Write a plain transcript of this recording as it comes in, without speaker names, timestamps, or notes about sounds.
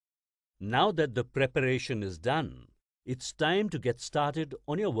Now that the preparation is done, it's time to get started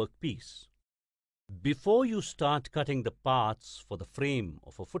on your workpiece. Before you start cutting the parts for the frame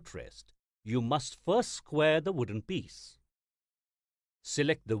of a footrest, you must first square the wooden piece.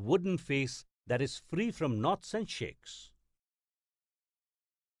 Select the wooden face that is free from knots and shakes.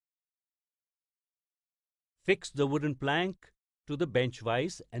 Fix the wooden plank to the bench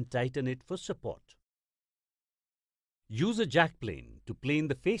vise and tighten it for support. Use a jack plane to plane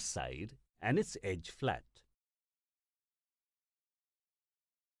the face side and its edge flat.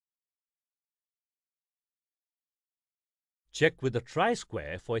 Check with a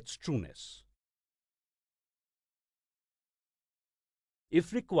tri-square for its trueness.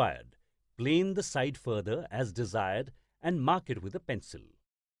 If required, plane the side further as desired and mark it with a pencil.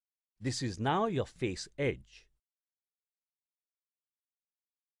 This is now your face edge.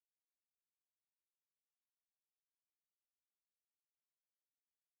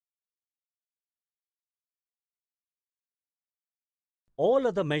 All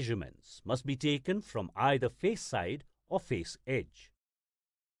other measurements must be taken from either face side or face edge.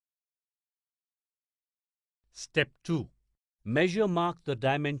 Step 2. Measure mark the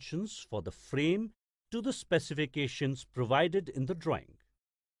dimensions for the frame to the specifications provided in the drawing.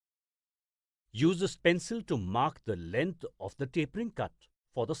 Use a pencil to mark the length of the tapering cut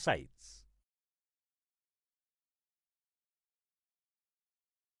for the sides.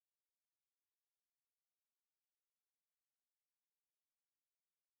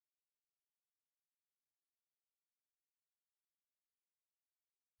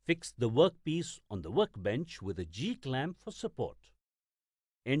 Fix the workpiece on the workbench with a G-clamp for support.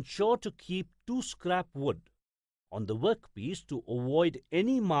 Ensure to keep 2 scrap wood on the workpiece to avoid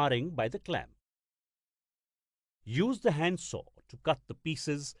any marring by the clamp. Use the handsaw to cut the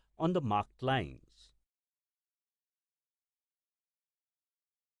pieces on the marked lines.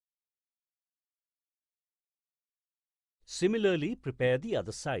 Similarly, prepare the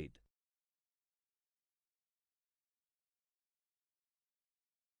other side.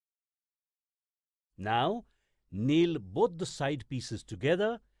 Now, nail both the side pieces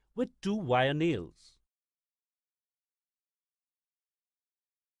together with 2 wire nails.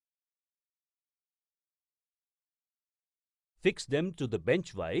 Fix them to the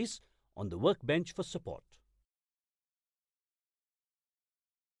bench vise on the workbench for support.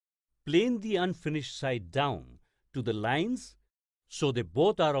 Plane the unfinished side down to the lines so they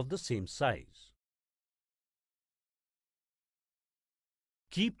both are of the same size.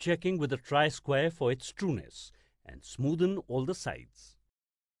 Keep checking with a tri-square for its trueness and smoothen all the sides.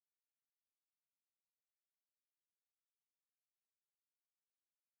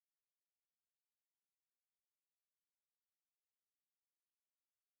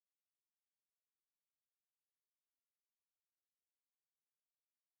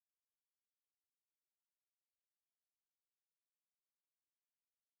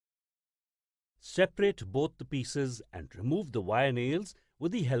 Separate both the pieces and remove the wire nails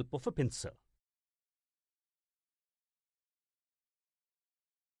with the help of a pincer.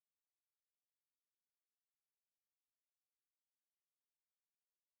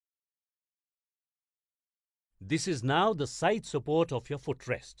 This is now the side support of your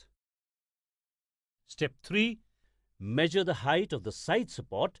footrest. Step 3. Measure the height of the side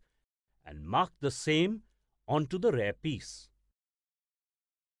support and mark the same onto the rear piece.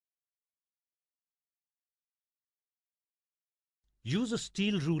 Use a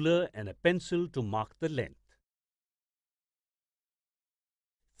steel ruler and a pencil to mark the length.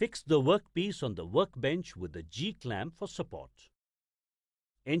 Fix the workpiece on the workbench with the G-clamp for support.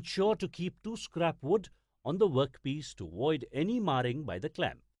 Ensure to keep 2 scrap wood on the workpiece to avoid any marring by the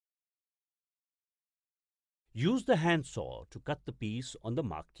clamp. Use the handsaw to cut the piece on the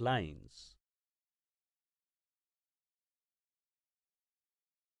marked lines.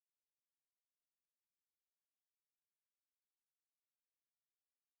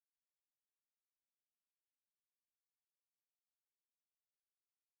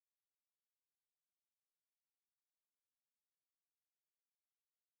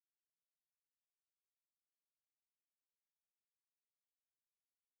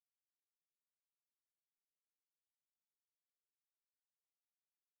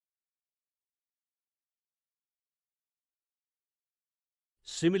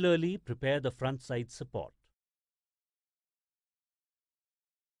 Similarly, prepare the front side support.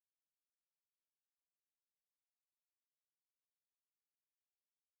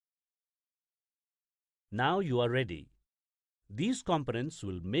 Now you are ready. These components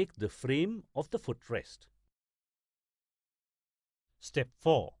will make the frame of the footrest. Step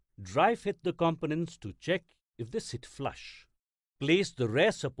 4. Dry fit the components to check if they sit flush. Place the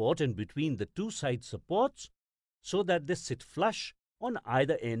rear support in between the two side supports so that they sit flush on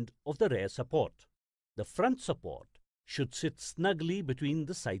either end of the rear support. The front support should sit snugly between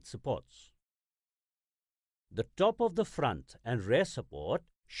the side supports. The top of the front and rear support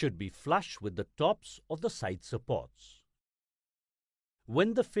should be flush with the tops of the side supports.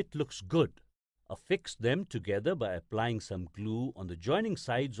 When the fit looks good, affix them together by applying some glue on the joining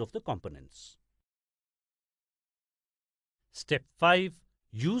sides of the components. Step 5.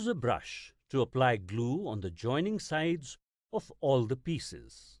 Use a brush to apply glue on the joining sides of all the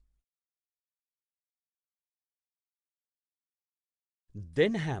pieces.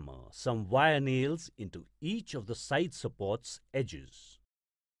 Then hammer some wire nails into each of the side supports' edges.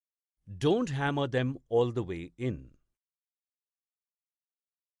 Don't hammer them all the way in.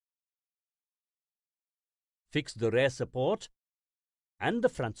 Fix the rear support and the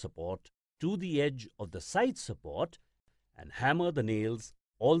front support to the edge of the side support and hammer the nails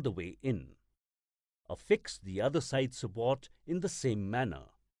all the way in. Affix the other side support in the same manner.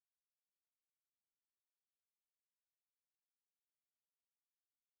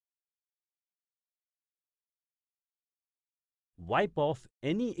 Wipe off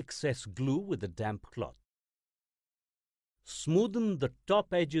any excess glue with a damp cloth. Smoothen the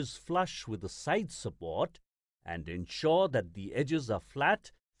top edges flush with the side support and ensure that the edges are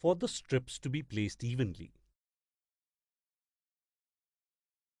flat for the strips to be placed evenly.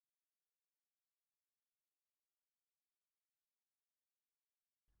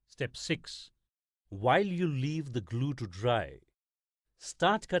 Step 6. While you leave the glue to dry,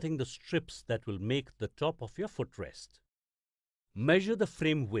 start cutting the strips that will make the top of your footrest. Measure the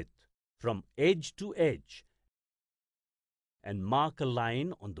frame width from edge to edge and mark a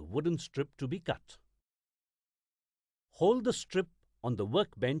line on the wooden strip to be cut. Hold the strip on the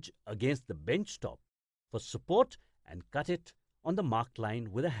workbench against the bench top for support and cut it on the marked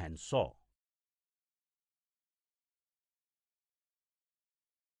line with a hand saw.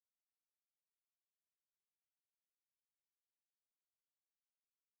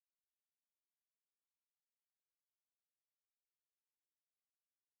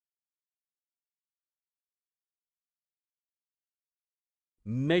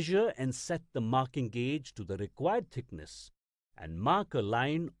 Measure and set the marking gauge to the required thickness and mark a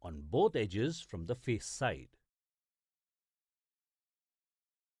line on both edges from the face side.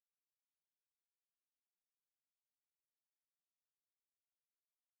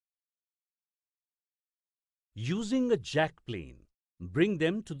 Using a jack plane, bring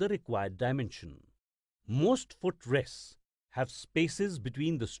them to the required dimension. Most footrests have spaces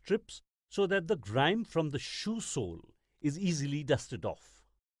between the strips so that the grime from the shoe sole is easily dusted off.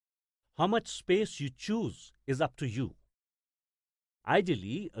 How much space you choose is up to you.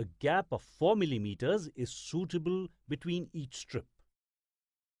 Ideally, a gap of 4 mm is suitable between each strip.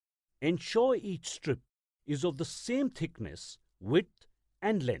 Ensure each strip is of the same thickness, width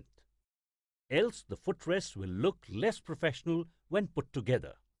and length. Else the footrest will look less professional when put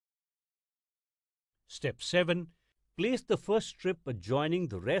together. Step 7. Place the first strip adjoining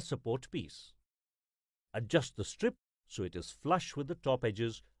the rear support piece. Adjust the strip so it is flush with the top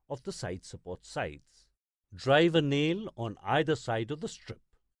edges of the side support sides. Drive a nail on either side of the strip.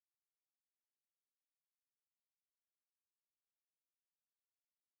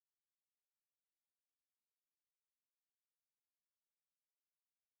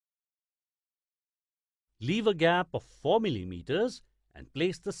 Leave a gap of 4 mm and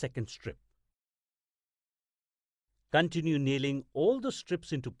place the second strip. Continue nailing all the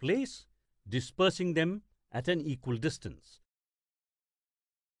strips into place, dispersing them at an equal distance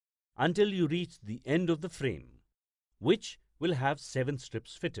until you reach the end of the frame, which will have 7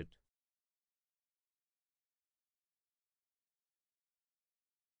 strips fitted.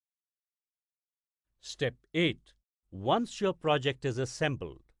 Step 8. Once your project is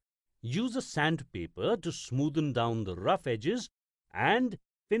assembled, use a sandpaper to smoothen down the rough edges and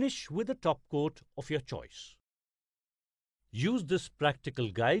finish with a top coat of your choice. Use this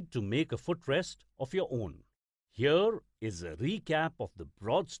practical guide to make a footrest of your own. Here is a recap of the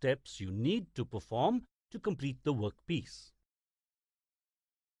broad steps you need to perform to complete the workpiece.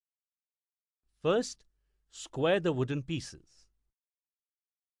 First, square the wooden pieces.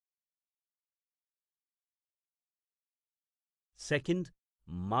 Second,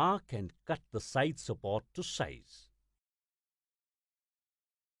 mark and cut the side support to size.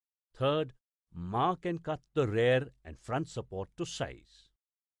 Third, mark and cut the rear and front support to size.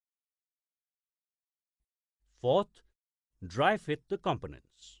 Fourth, dry fit the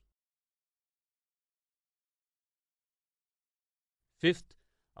components. Fifth,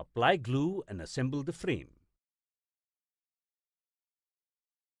 apply glue and assemble the frame.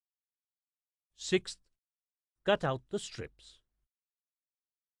 Sixth, cut out the strips.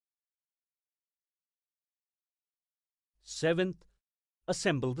 Seventh,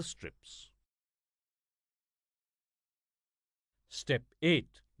 assemble the strips. Step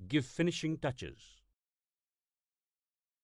 8. Give finishing touches.